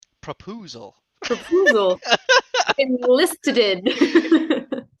Proposal. Proposal. Enlisted.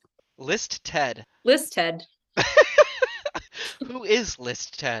 List Ted. Listed. Who is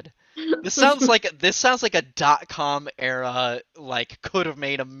List Ted? This sounds like a .com era, like, could have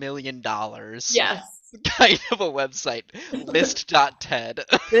made $1 million Yes. kind of a website. List.ted.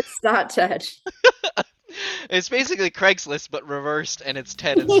 This.ted. It's basically Craigslist but reversed, and it's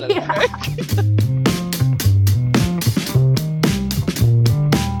Ted instead of Yeah. Craig.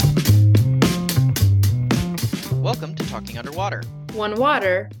 Welcome to Talking Underwater. One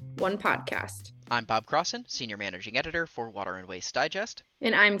water, one podcast. I'm Bob Crossan, Senior Managing Editor for Water and Waste Digest.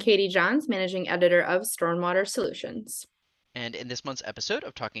 And I'm Katie Johns, Managing Editor of Stormwater Solutions. And in this month's episode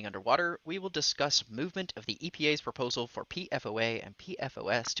of Talking Underwater, we will discuss movement of the EPA's proposal for PFOA and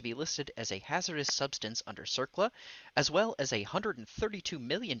PFOS to be listed as a hazardous substance under CERCLA, as well as a $132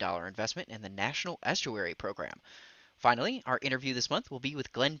 million investment in the National Estuary Program. Finally, our interview this month will be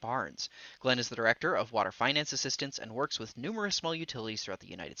with Glenn Barnes. Glenn is the Director of Water Finance Assistance and works with numerous small utilities throughout the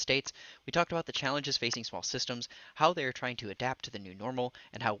United States. We talked about the challenges facing small systems, how they are trying to adapt to the new normal,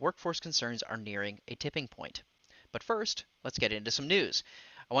 and how workforce concerns are nearing a tipping point. But first, let's get into some news.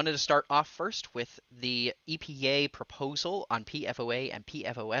 I wanted to start off first with the EPA proposal on PFOA and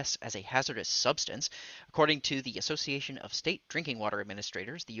PFOS as a hazardous substance. According to the Association of State Drinking Water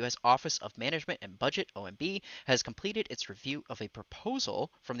Administrators, the U.S. Office of Management and Budget, OMB, has completed its review of a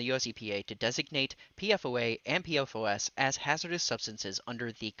proposal from the U.S. EPA to designate PFOA and PFOS as hazardous substances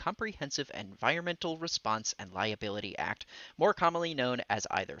under the Comprehensive Environmental Response and Liability Act, more commonly known as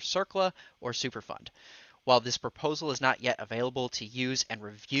either CERCLA or Superfund. While this proposal is not yet available to use and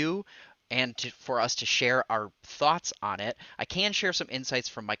review and for us to share our thoughts on it, I can share some insights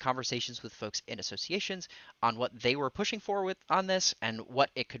from my conversations with folks in associations on what they were pushing for on this and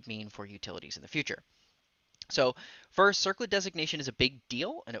what it could mean for utilities in the future. So first, CERCLA designation is a big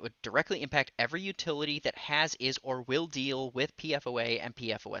deal, and it would directly impact every utility that has, is, or will deal with PFOA and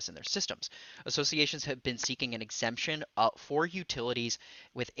PFOS in their systems. Associations have been seeking an exemption for utilities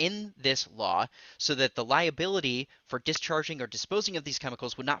within this law so that the liability for discharging or disposing of these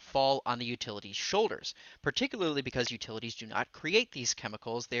chemicals would not fall on the utility's shoulders, particularly because utilities do not create these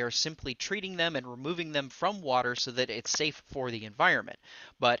chemicals. They are simply treating them and removing them from water so that it's safe for the environment.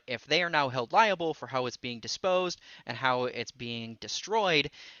 But if they are now held liable for how it's being disposed and how it's being destroyed,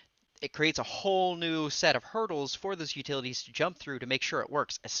 it creates a whole new set of hurdles for those utilities to jump through to make sure it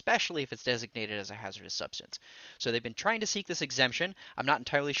works, especially if it's designated as a hazardous substance. So they've been trying to seek this exemption. I'm not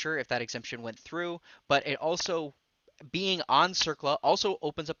entirely sure if that exemption went through, but it also, being on CERCLA, also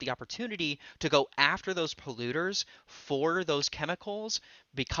opens up the opportunity to go after those polluters for those chemicals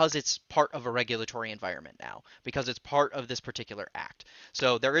because it's part of a regulatory environment now, because it's part of this particular act.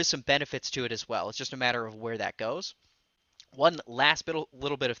 So there is some benefits to it as well. It's just a matter of where that goes. One last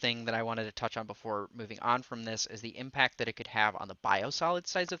little bit of thing that I wanted to touch on before moving on from this is the impact that it could have on the biosolids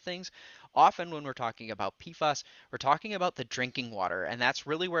sides of things. Often when we're talking about PFAS, we're talking about the drinking water, and that's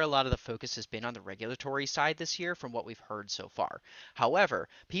really where a lot of the focus has been on the regulatory side this year from what we've heard so far. However,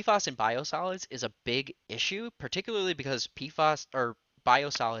 PFAS and biosolids is a big issue, particularly because PFAS or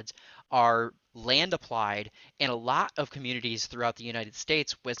biosolids are land applied in a lot of communities throughout the United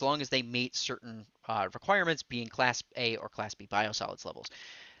States as long as they meet certain requirements, being Class A or Class B biosolids levels.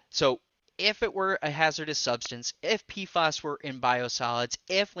 So if it were a hazardous substance, if PFAS were in biosolids,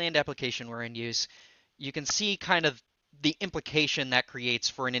 if land application were in use, you can see kind of the implication that creates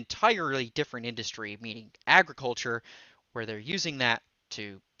for an entirely different industry, meaning agriculture, where they're using that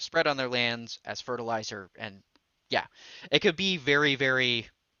to spread on their lands as fertilizer. And yeah, it could be a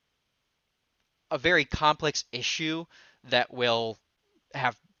very complex issue that will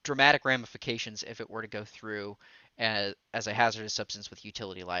have dramatic ramifications if it were to go through as a hazardous substance with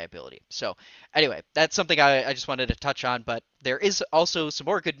utility liability. So anyway, that's something I just wanted to touch on, but there is also some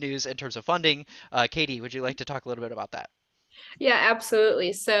more good news in terms of funding. Katie, would you like to talk a little bit about that? Yeah,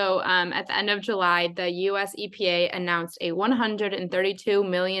 absolutely. So at the end of July, the US EPA announced a $132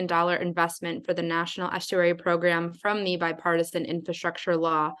 million investment for the National Estuary Program from the Bipartisan Infrastructure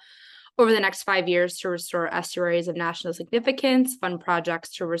Law over the next 5 years to restore estuaries of national significance, fund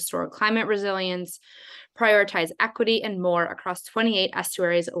projects to restore climate resilience, prioritize equity, and more across 28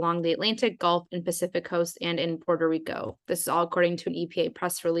 estuaries along the Atlantic, Gulf, and Pacific coast and in Puerto Rico. This is all according to an EPA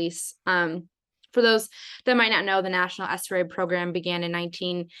press release. For those that might not know, the National Estuary Program began in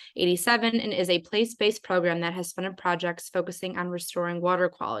 1987 and is a place-based program that has funded projects focusing on restoring water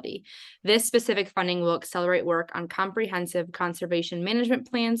quality. This specific funding will accelerate work on comprehensive conservation management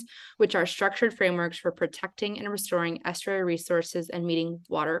plans, which are structured frameworks for protecting and restoring estuary resources and meeting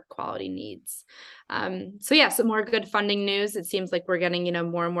water quality needs. So yeah, some more good funding news. It seems like we're getting,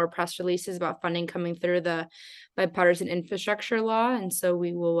 more and more press releases about funding coming through the bipartisan infrastructure law, and so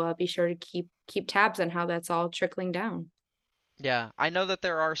we will be sure to keep tabs on how that's all trickling down. Yeah, I know that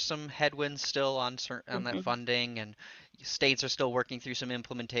there are some headwinds still on on that Mhm. funding, and states are still working through some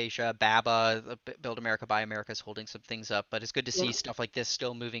implementation. BABA, Build America, Buy America, is holding some things up, but it's good to see Yeah. stuff like this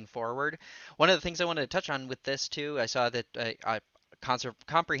still moving forward. One of the things I wanted to touch on with this too, I saw that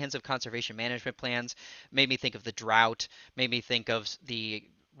comprehensive conservation management plans made me think of the drought, made me think of the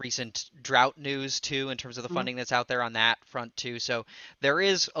recent drought news too, in terms of the funding that's out there on that front too. So there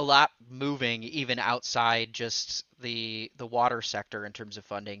is a lot moving even outside just the water sector in terms of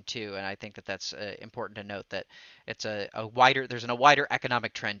funding too, and I think that that's important to note that it's a wider there's a wider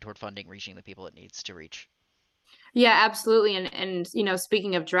economic trend toward funding reaching the people it needs to reach. Yeah, absolutely. And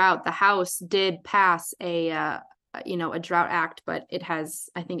speaking of drought, the House did pass a drought act, but it has,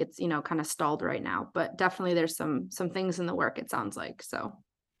 I think it's, kind of stalled right now. But definitely there's some things in the work, it sounds like. So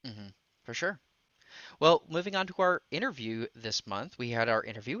For sure. Well, moving on to our interview this month, we had our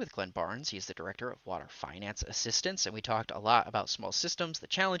interview with Glenn Barnes. He's the director of Water Finance Assistance, and we talked a lot about small systems, the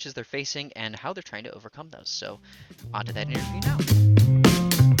challenges they're facing, and how they're trying to overcome those. So, on to that interview now.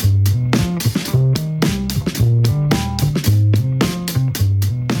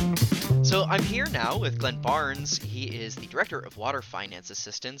 So I'm here now with Glenn Barnes. He is the director of Water Finance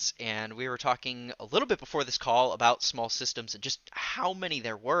Assistance, and we were talking a little bit before this call about small systems and just how many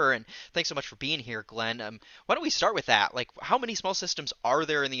there were. And thanks so much for being here, Glenn. Why don't we start with that? Like, how many small systems are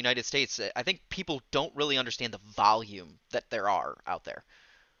there in the United States? I think people don't really understand the volume that there are out there.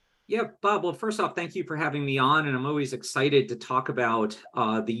 Yeah, Bob. Well, first off, thank you for having me on. And I'm always excited to talk about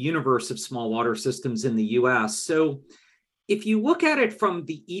the universe of small water systems in the US. So, if you look at it from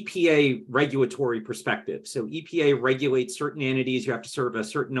the EPA regulatory perspective, so EPA regulates certain entities, you have to serve a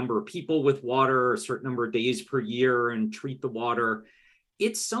certain number of people with water, a certain number of days per year, and treat the water.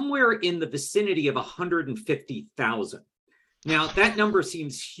 It's somewhere in the vicinity of 150,000. Now, that number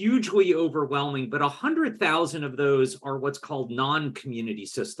seems hugely overwhelming, but 100,000 of those are what's called non-community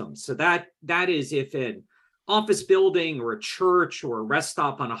systems. So that is if an office building or a church or a rest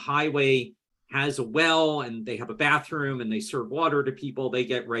stop on a highway has a well and they have a bathroom and they serve water to people, they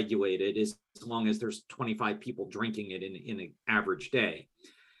get regulated as long as there's 25 people drinking it in an average day.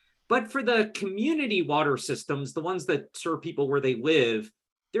 But for the community water systems, the ones that serve people where they live,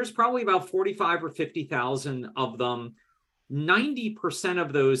 there's probably about 45 or 50,000 of them. 90%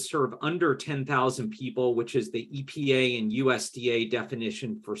 of those serve under 10,000 people, which is the EPA and USDA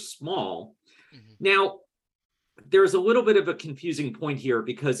definition for small. Mhm. Now, there's a little bit of a confusing point here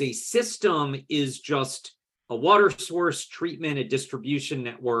because a system is just a water source, treatment, a distribution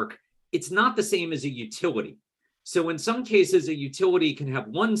network. It's not the same as a utility. So in some cases, a utility can have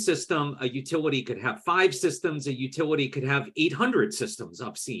one system, a utility could have 5 systems, a utility could have 800 systems,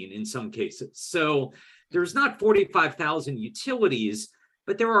 I've seen in some cases. So there's not 45,000 utilities,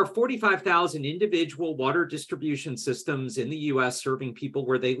 but there are 45,000 individual water distribution systems in the US serving people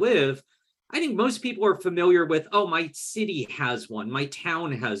where they live. I think most people are familiar with, oh, my city has one, my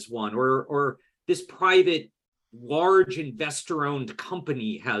town has one, or this private large investor-owned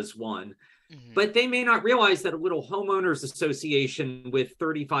company has one. Mhm. But they may not realize that a little homeowners association with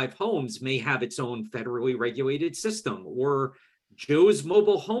 35 homes may have its own federally regulated system, or Joe's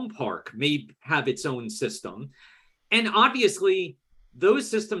Mobile Home Park may have its own system. And obviously, those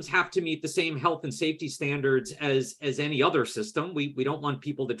systems have to meet the same health and safety standards as any other system. We don't want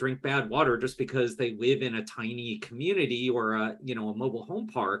people to drink bad water just because they live in a tiny community or a mobile home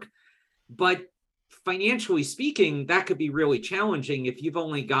park. But financially speaking, that could be really challenging if you've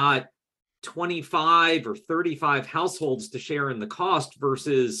only got 25 or 35 households to share in the cost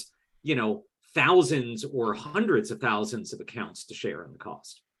versus, thousands or hundreds of thousands of accounts to share in the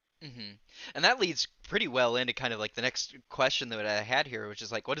cost. hmm And that leads pretty well into kind of like the next question that I had here, which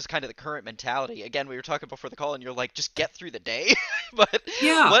is like, what is kind of the current mentality? Again, we were talking before the call, and you're like, just get through the day. But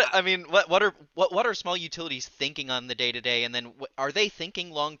Yeah. what I mean, what are small utilities thinking on the day to day, and then are they thinking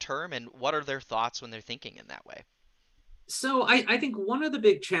long term, and what are their thoughts when they're thinking in that way? So I think one of the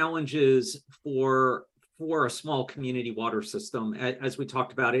big challenges for a small community water system, as we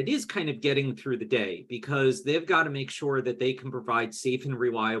talked about, it is kind of getting through the day because they've got to make sure that they can provide safe and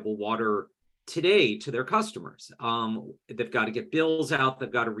reliable water today to their customers. They've got to get bills out,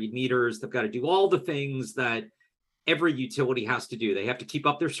 they've got to read meters, they've got to do all the things that every utility has to do. They have to keep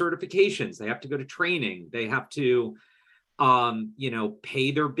up their certifications, they have to go to training, they have to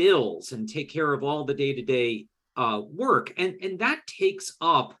pay their bills and take care of all the day-to-day work. And that takes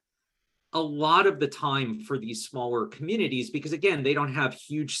up a lot of the time for these smaller communities, because again, they don't have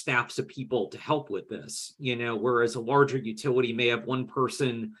huge staffs of people to help with this, whereas a larger utility may have one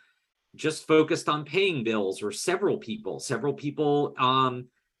person just focused on paying bills, or several people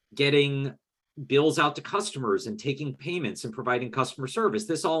getting bills out to customers and taking payments and providing customer service.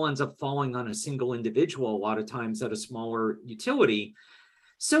 This all ends up falling on a single individual a lot of times at a smaller utility.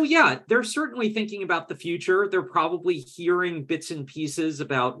 So yeah, they're certainly thinking about the future. They're probably hearing bits and pieces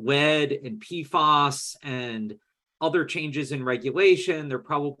about lead and PFAS and other changes in regulation. They're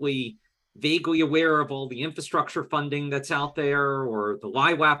probably vaguely aware of all the infrastructure funding that's out there, or the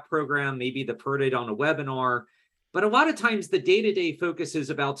LIWAP program. Maybe they've heard it on a webinar. But a lot of times the day-to-day focus is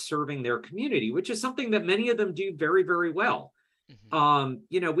about serving their community, which is something that many of them do very, very well.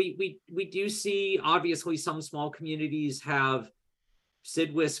 We do see, obviously, some small communities have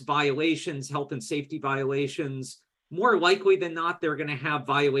CIDWIS violations, health and safety violations. More likely than not, they're going to have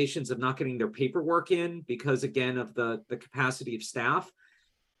violations of not getting their paperwork in because, again, of the capacity of staff.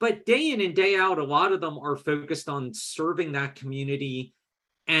 But day in and day out, a lot of them are focused on serving that community.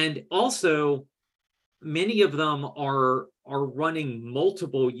 And also, many of them are running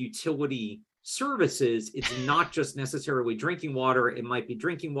multiple utility services. It's not just necessarily drinking water. It might be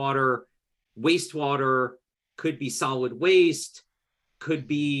drinking water, wastewater, could be solid waste, could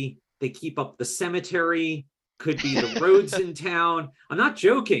be they keep up the cemetery, could be the roads in town. I'm not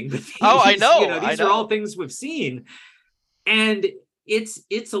joking, but I know. These are all things we've seen. And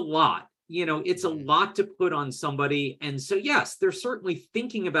it's a lot. It's a lot to put on somebody. And so, yes, they're certainly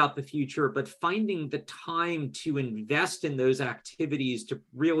thinking about the future, but finding the time to invest in those activities to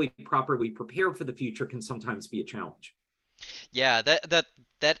really properly prepare for the future can sometimes be a challenge. Yeah, that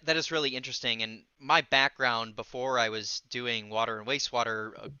is really interesting. And my background before I was doing water and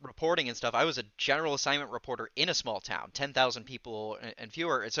wastewater reporting and stuff, I was a general assignment reporter in a small town, 10,000 people and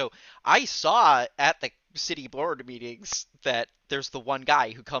fewer. And so I saw at the city board meetings that there's the one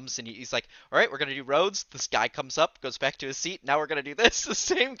guy who comes and he's like, all right, we're going to do roads. This guy comes up, goes back to his seat. Now we're going to do this. The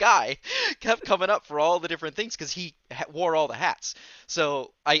same guy kept coming up for all the different things because he wore all the hats.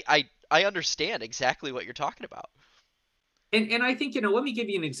 So I understand exactly what you're talking about. And I think, let me give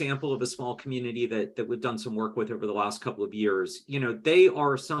you an example of a small community that we've done some work with over the last couple of years. They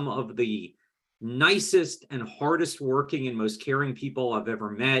are some of the nicest and hardest working and most caring people I've ever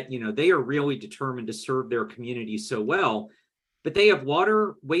met. They are really determined to serve their community so well. But they have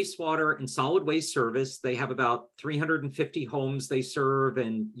water, wastewater, and solid waste service. They have about 350 homes they serve,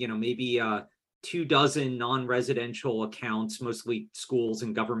 and maybe 24 non-residential accounts, mostly schools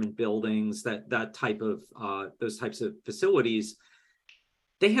and government buildings, that type of those types of facilities.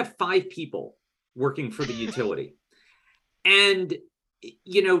 They have 5 people working for the utility, and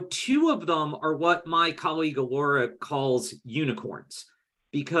 2 of them are what my colleague Alora calls unicorns,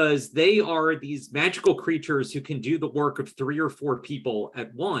 because they are these magical creatures who can do the work of 3 or 4 people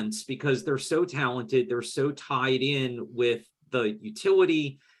at once because they're so talented, they're so tied in with the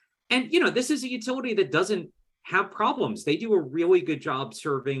utility. And, this is a utility that doesn't have problems. They do a really good job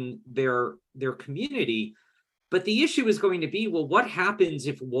serving their community. But the issue is going to be, well, what happens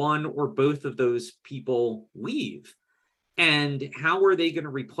if one or both of those people leave? And how are they going to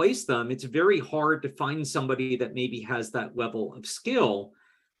replace them? It's very hard to find somebody that maybe has that level of skill.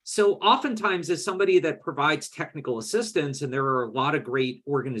 So oftentimes, as somebody that provides technical assistance, and there are a lot of great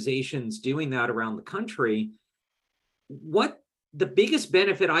organizations doing that around the country, what the biggest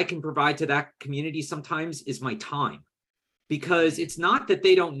benefit I can provide to that community sometimes is my time, because it's not that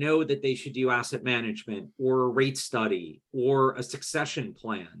they don't know that they should do asset management or a rate study or a succession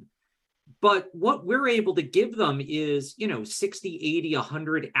plan. But what we're able to give them is, 60, 80,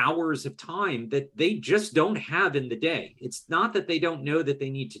 100 hours of time that they just don't have in the day. It's not that they don't know that they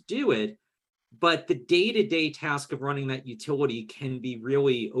need to do it, but the day-to-day task of running that utility can be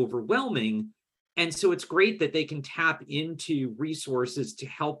really overwhelming. And so it's great that they can tap into resources to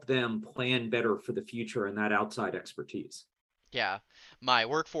help them plan better for the future and that outside expertise. Yeah, my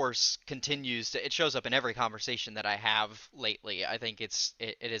workforce continues to, it shows up in every conversation that I have lately. I think it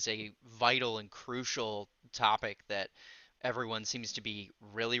is a vital and crucial topic that everyone seems to be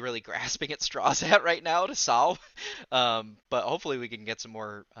really, really grasping at straws at right now to solve. But hopefully we can get some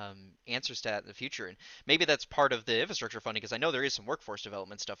more answers to that in the future. And maybe that's part of the infrastructure funding, because I know there is some workforce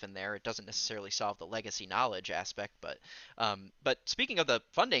development stuff in there. It doesn't necessarily solve the legacy knowledge aspect, but speaking of the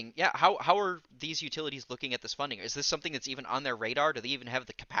funding, yeah, how are these utilities looking at this funding? Is this something that's even on their radar? Do they even have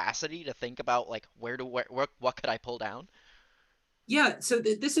the capacity to think about like what could I pull down? Yeah, so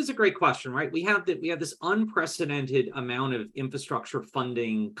this is a great question, right? We have this unprecedented amount of infrastructure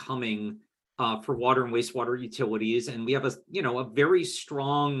funding coming for water and wastewater utilities, and we have a very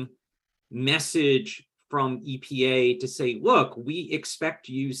strong message from EPA to say, look, we expect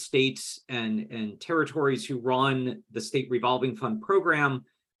you states and territories who run the state revolving fund program,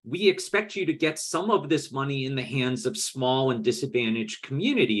 we expect you to get some of this money in the hands of small and disadvantaged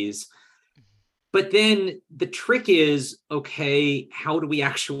communities. But then the trick is, okay, how do we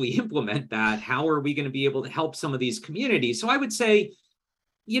actually implement that? How are we going to be able to help some of these communities? So I would say,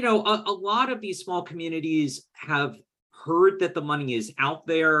 a lot of these small communities have heard that the money is out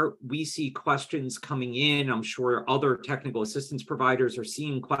there. We see questions coming in. I'm sure other technical assistance providers are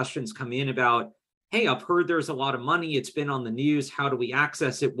seeing questions come in about, hey, I've heard there's a lot of money. It's been on the news. How do we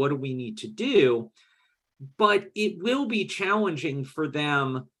access it? What do we need to do? But it will be challenging for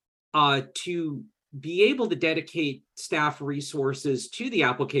them to be able to dedicate staff resources to the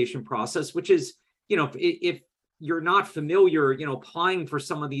application process, which is, if you're not familiar, applying for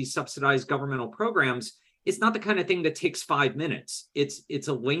some of these subsidized governmental programs, it's not the kind of thing that takes 5 minutes. It's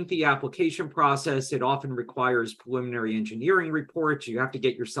a lengthy application process. It often requires preliminary engineering reports. You have to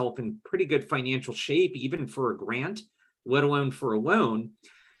get yourself in pretty good financial shape, even for a grant, let alone for a loan.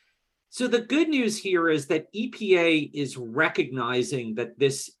 So the good news here is that EPA is recognizing that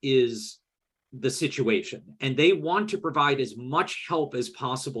this is the situation, and they want to provide as much help as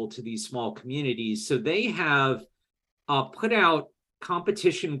possible to these small communities. So they have put out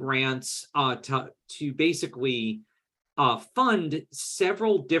competition grants to basically fund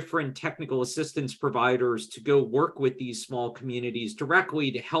several different technical assistance providers to go work with these small communities directly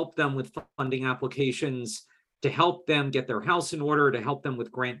to help them with funding applications, to help them get their house in order, to help them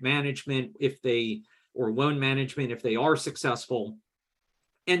with grant management or loan management if they are successful.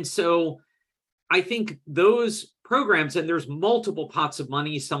 And so I think those programs, and there's multiple pots of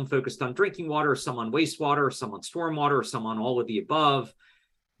money, some focused on drinking water, some on wastewater, some on stormwater, some on all of the above,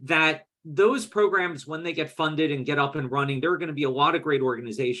 that those programs, when they get funded and get up and running, there are going to be a lot of great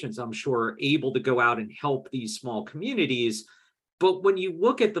organizations, I'm sure, able to go out and help these small communities. But when you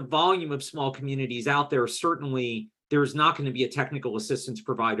look at the volume of small communities out there, certainly there's not going to be a technical assistance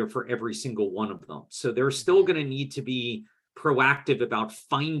provider for every single one of them. So they're still going to need to be proactive about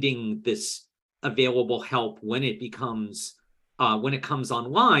finding this available help when it comes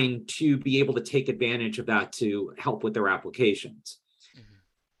online, to be able to take advantage of that to help with their applications. Mm-hmm.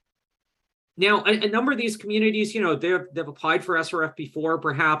 Now, a number of these communities, they've applied for SRF before,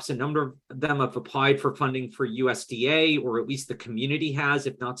 perhaps. A number of them have applied for funding for USDA, or at least the community has,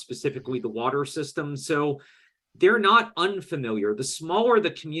 if not specifically the water system. So they're not unfamiliar. The smaller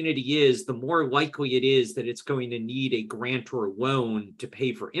the community is, the more likely it is that it's going to need a grant or a loan to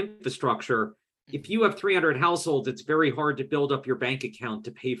pay for infrastructure. If you have 300 households, it's very hard to build up your bank account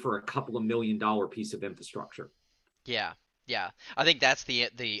to pay for a couple of $1 million piece of infrastructure. Yeah. I think that's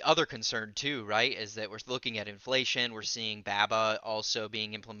the other concern too, right? Is that we're looking at inflation. We're seeing BABA also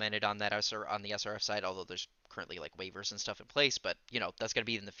being implemented on the SRF side, although there's currently like waivers and stuff in place. But that's going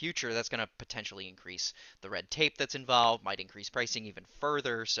to be in the future. That's going to potentially increase the red tape that's involved, might increase pricing even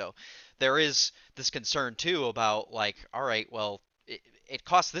further. So there is this concern too about like, all right, well, it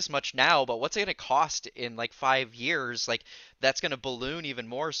costs this much now, but what's it going to cost in like 5 years? Like that's going to balloon even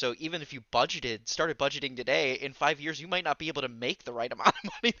more. So even if you started budgeting today, in 5 years, you might not be able to make the right amount of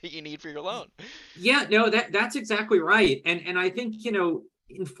money that you need for your loan. Yeah, no, that's exactly right. And I think,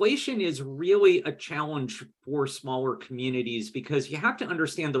 inflation is really a challenge for smaller communities, because you have to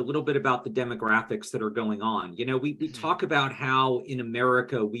understand a little bit about the demographics that are going on. We talk about how in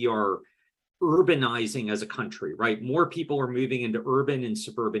America we are urbanizing as a country, right? More people are moving into urban and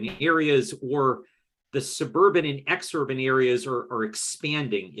suburban areas, or the suburban and exurban areas are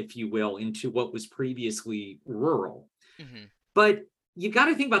expanding, if you will, into what was previously rural. Mm-hmm. But you got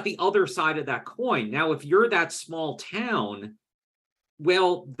to think about the other side of that coin. Now, if you're that small town,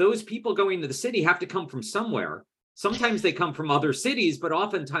 well, those people going to the city have to come from somewhere. Sometimes they come from other cities, but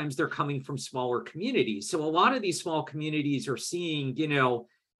oftentimes they're coming from smaller communities. So a lot of these small communities are seeing,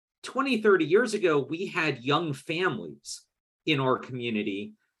 20, 30 years ago, we had young families in our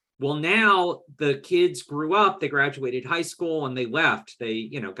community. Well, now the kids grew up, they graduated high school and they left. They,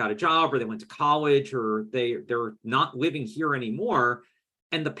 got a job, or they went to college, or they're not living here anymore.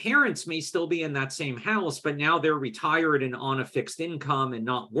 And the parents may still be in that same house, but now they're retired and on a fixed income and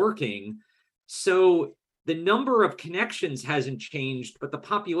not working. So the number of connections hasn't changed, but the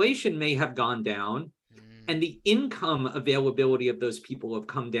population may have gone down. And the income availability of those people have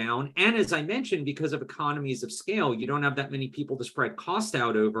come down. And as I mentioned, because of economies of scale, you don't have that many people to spread cost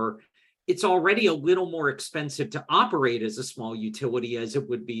out over. It's already a little more expensive to operate as a small utility as it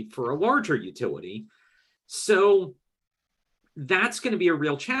would be for a larger utility. So that's going to be a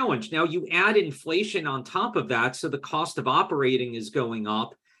real challenge. Now you add inflation on top of that, so the cost of operating is going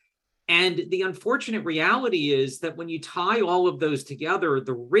up. And the unfortunate reality is that when you tie all of those together,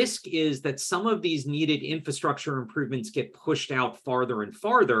 the risk is that some of these needed infrastructure improvements get pushed out farther and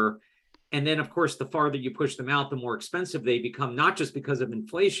farther. And then, of course, the farther you push them out, the more expensive they become, not just because of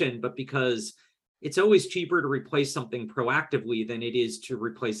inflation, but because it's always cheaper to replace something proactively than it is to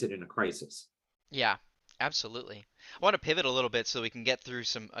replace it in a crisis. Yeah, absolutely. I want to pivot a little bit so we can get through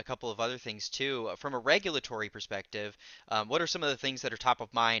a couple of other things too. From a regulatory perspective, what are some of the things that are top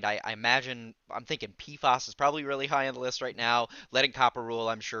of mind? I imagine I'm thinking PFAS is probably really high on the list right now. Lead and copper rule,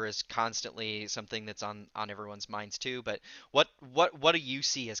 I'm sure, is constantly something that's on everyone's minds too. But what do you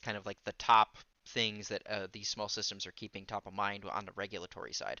see as kind of like the top things that these small systems are keeping top of mind on the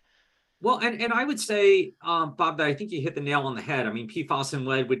regulatory side? Well, and I would say, Bob, that I think you hit the nail on the head. I mean, PFAS and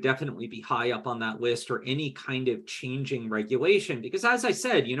lead would definitely be high up on that list, or any kind of changing regulation, because as I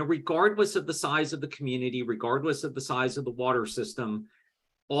said, regardless of the size of the community, regardless of the size of the water system,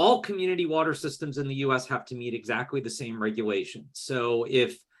 all community water systems in the US have to meet exactly the same regulation. So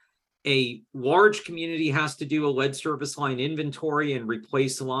if a large community has to do a lead service line inventory and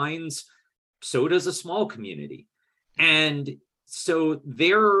replace lines, so does a small community. And so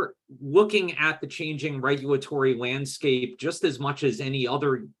they're looking at the changing regulatory landscape just as much as any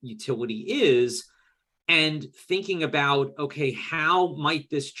other utility is, and thinking about, okay, how might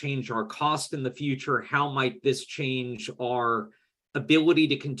this change our cost in the future? How might this change our ability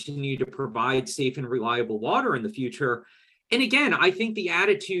to continue to provide safe and reliable water in the future? And again, I think the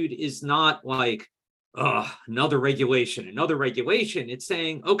attitude is not like, another regulation, another regulation. It's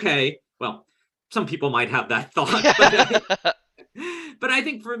saying, okay, well, some people might have that thought, but I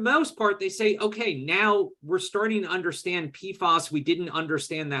think for the most part, they say, okay, now we're starting to understand PFAS. We didn't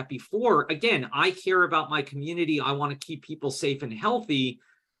understand that before. Again, I care about my community. I want to keep people safe and healthy.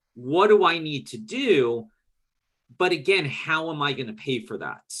 What do I need to do? But again, how am I going to pay for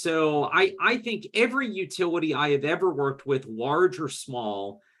that? So I think every utility I have ever worked with, large or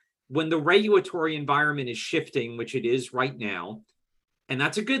small, when the regulatory environment is shifting, which it is right now, and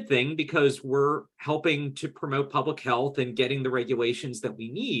that's a good thing because we're helping to promote public health and getting the regulations that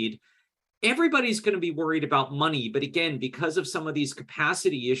we need. Everybody's going to be worried about money. But again, because of some of these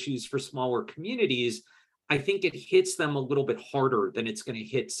capacity issues for smaller communities, I think it hits them a little bit harder than it's going to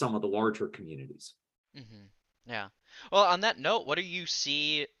hit some of the larger communities. Mm-hmm. Yeah. Well, on that note, what do you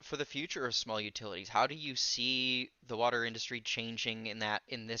see for the future of small utilities? How do you see the water industry changing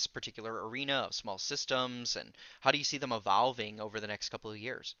in this particular arena of small systems, and how do you see them evolving over the next couple of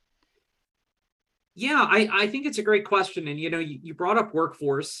years? Yeah, I think it's a great question. And, you brought up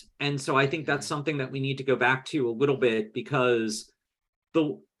workforce. And so I think that's Mm-hmm. something that we need to go back to a little bit, because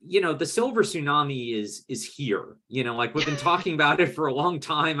the silver tsunami is here. Like we've been talking about it for a long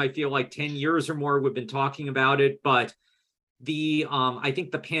time. I feel like 10 years or more we've been talking about it, but I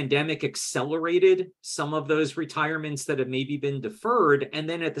think the pandemic accelerated some of those retirements that have maybe been deferred. And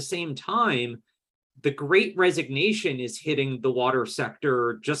then at the same time, the great resignation is hitting the water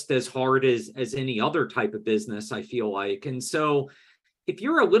sector just as hard as any other type of business, I feel like. And so if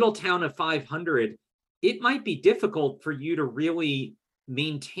you're a little town of 500, it might be difficult for you to really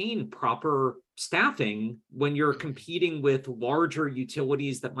maintain proper staffing when you're Mm-hmm. competing with larger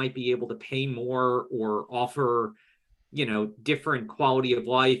utilities that might be able to pay more or offer, different quality of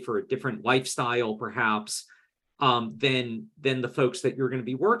life or a different lifestyle, perhaps, than the folks that you're going to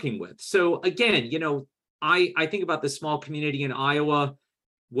be working with. So again, I think about this small community in Iowa.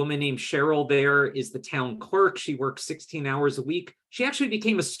 Woman named Cheryl there is the town clerk. She works 16 hours a week. She actually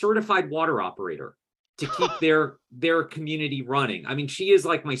became a certified water operator to keep their community running. I mean, she is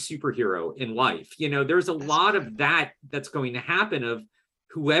like my superhero in life. There's a That's lot of incredible. that's going to happen, of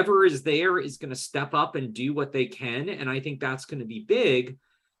whoever is there is going to step up and do what they can. And I think that's going to be big.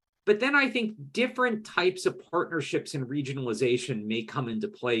 But then I think different types of partnerships and regionalization may come into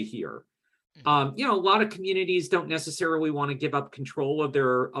play here. Mm-hmm. A lot of communities don't necessarily want to give up control of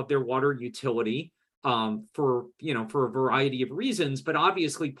their water utility, for a variety of reasons. But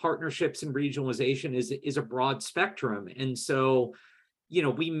obviously, partnerships and regionalization is a broad spectrum, and so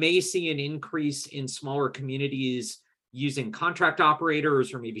we may see an increase in smaller communities using contract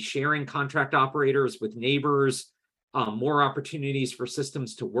operators, or maybe sharing contract operators with neighbors, more opportunities for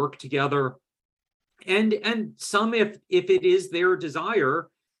systems to work together. And some, if it is their desire,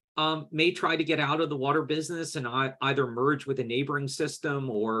 may try to get out of the water business and either merge with a neighboring system,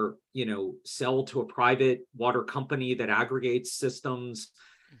 or sell to a private water company that aggregates systems.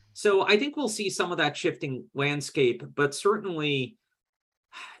 So I think we'll see some of that shifting landscape, but certainly,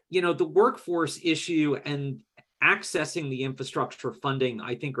 the workforce issue and accessing the infrastructure funding,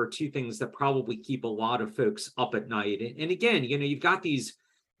 I think, are two things that probably keep a lot of folks up at night. And again, you've got these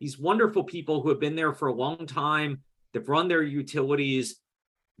these wonderful people who have been there for a long time. They've run their utilities.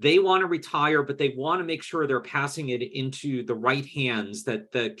 They want to retire, but they want to make sure they're passing it into the right hands,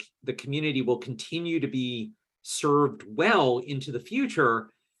 that the community will continue to be served well into the future.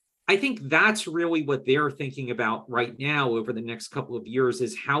 I think that's really what they're thinking about right now over the next couple of years,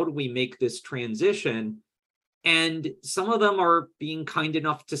 is how do we make this transition? And some of them are being kind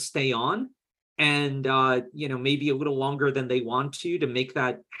enough to stay on and, maybe a little longer than they want to make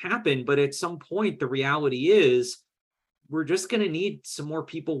that happen. But at some point, the reality is we're just going to need some more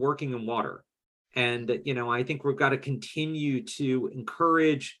people working in water. And, I think we've got to continue to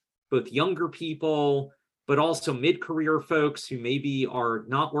encourage both younger people, but also mid-career folks who maybe are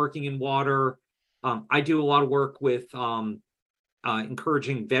not working in water. I do a lot of work with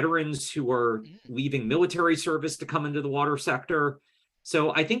encouraging veterans who are leaving military service to come into the water sector.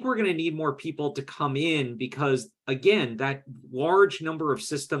 So I think we're going to need more people to come in because, again, that large number of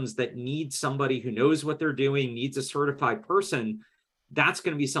systems that need somebody who knows what they're doing, needs a certified person, that's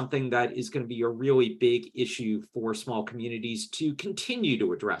going to be something that is going to be a really big issue for small communities to continue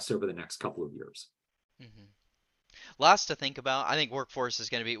to address over the next couple of years. Mm-hmm. Lots to think about. I think workforce is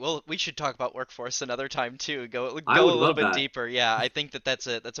going to be, well, we should talk about workforce another time too. Go a little bit deeper. Yeah, I think that's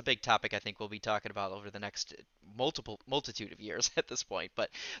a big topic I think we'll be talking about over the next multitude of years at this point. But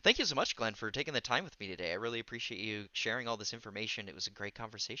thank you so much, Glenn, for taking the time with me today. I really appreciate you sharing all this information. It was a great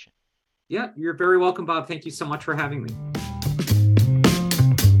conversation. Yeah, you're very welcome, Bob. Thank you so much for having me.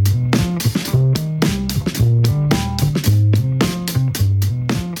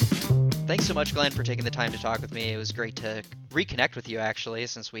 Thanks so much, Glenn, for taking the time to talk with me. It was great to reconnect with you, actually,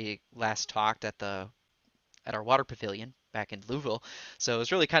 since we last talked at our water pavilion back in Louisville. So it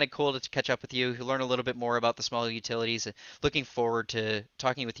was really kind of cool to catch up with you, learn a little bit more about the small utilities. Looking forward to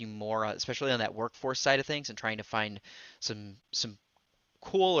talking with you more, especially on that workforce side of things, and trying to find some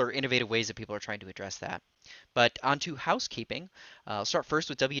cool or innovative ways that people are trying to address that. But on to housekeeping. I'll start first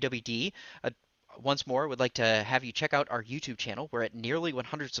with WWD. Once more, would like to have you check out our YouTube channel. We're at nearly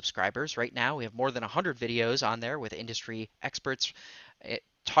 100 subscribers right now. We have more than 100 videos on there with industry experts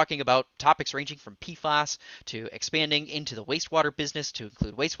talking about topics ranging from PFAS to expanding into the wastewater business to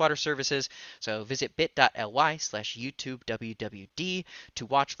include wastewater services. So visit bit.ly/YouTubeWWD to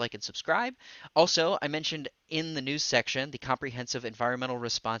watch, like, and subscribe. Also, I mentioned in the news section the Comprehensive Environmental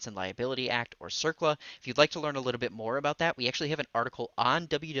Response and Liability Act, or CERCLA. If you'd like to learn a little bit more about that, we actually have an article on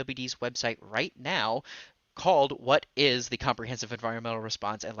WWD's website right now called "What is the Comprehensive Environmental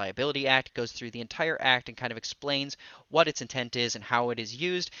Response and Liability Act?" It goes through the entire act and kind of explains what its intent is and how it is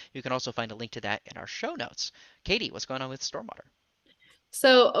used. You can also find a link to that in our show notes. Katie, what's going on with stormwater?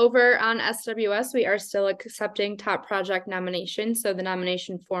 So over on SWS, we are still accepting top project nominations. So the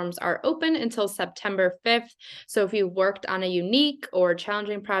nomination forms are open until September 5th. So if you worked on a unique or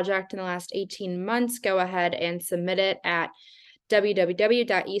challenging project in the last 18 months, go ahead and submit it at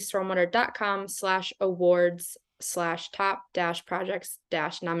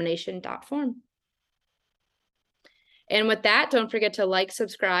www.estormwater.com/awards/top-projects-nomination.form. And with that, don't forget to like,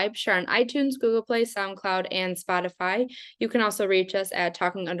 subscribe, share on iTunes, Google Play, SoundCloud, and Spotify. You can also reach us at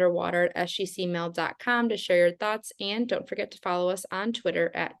talkingunderwater@sgcmail.com to share your thoughts. And don't forget to follow us on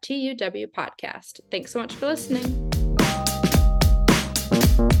Twitter at TUW Podcast. Thanks so much for listening.